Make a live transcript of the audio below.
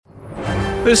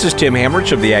This is Tim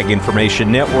Hammerich of the Ag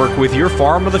Information Network with your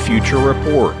Farm of the Future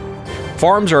report.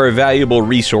 Farms are a valuable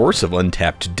resource of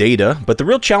untapped data, but the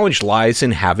real challenge lies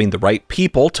in having the right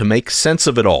people to make sense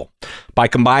of it all. By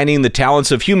combining the talents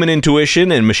of human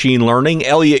intuition and machine learning,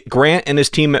 Elliott Grant and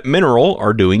his team at Mineral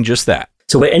are doing just that.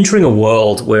 So we're entering a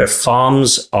world where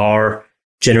farms are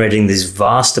generating these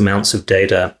vast amounts of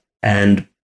data, and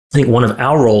I think one of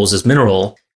our roles as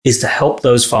Mineral is to help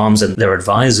those farms and their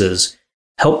advisors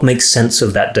help make sense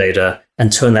of that data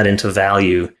and turn that into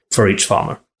value for each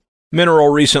farmer. Mineral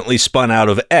recently spun out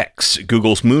of X,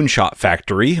 Google's moonshot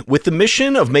factory, with the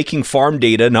mission of making farm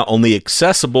data not only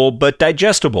accessible but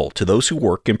digestible to those who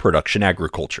work in production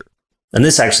agriculture. And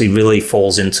this actually really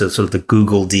falls into sort of the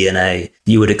Google DNA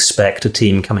you would expect a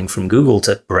team coming from Google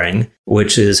to bring,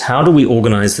 which is how do we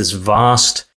organize this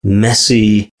vast,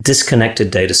 messy, disconnected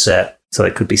data set? So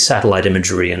it could be satellite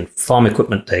imagery and farm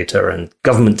equipment data and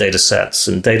government data sets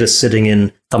and data sitting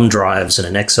in thumb drives and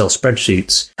in Excel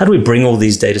spreadsheets. How do we bring all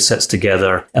these data sets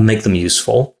together and make them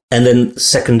useful? And then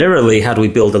secondarily, how do we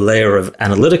build a layer of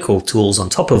analytical tools on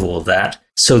top of all of that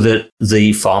so that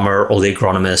the farmer or the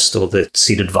agronomist or the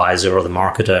seed advisor or the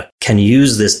marketer can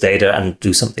use this data and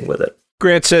do something with it?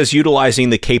 Grant says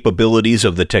utilizing the capabilities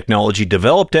of the technology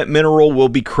developed at Mineral will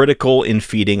be critical in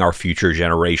feeding our future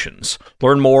generations.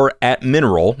 Learn more at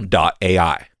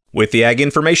mineral.ai. With the Ag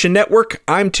Information Network,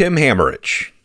 I'm Tim Hammerich.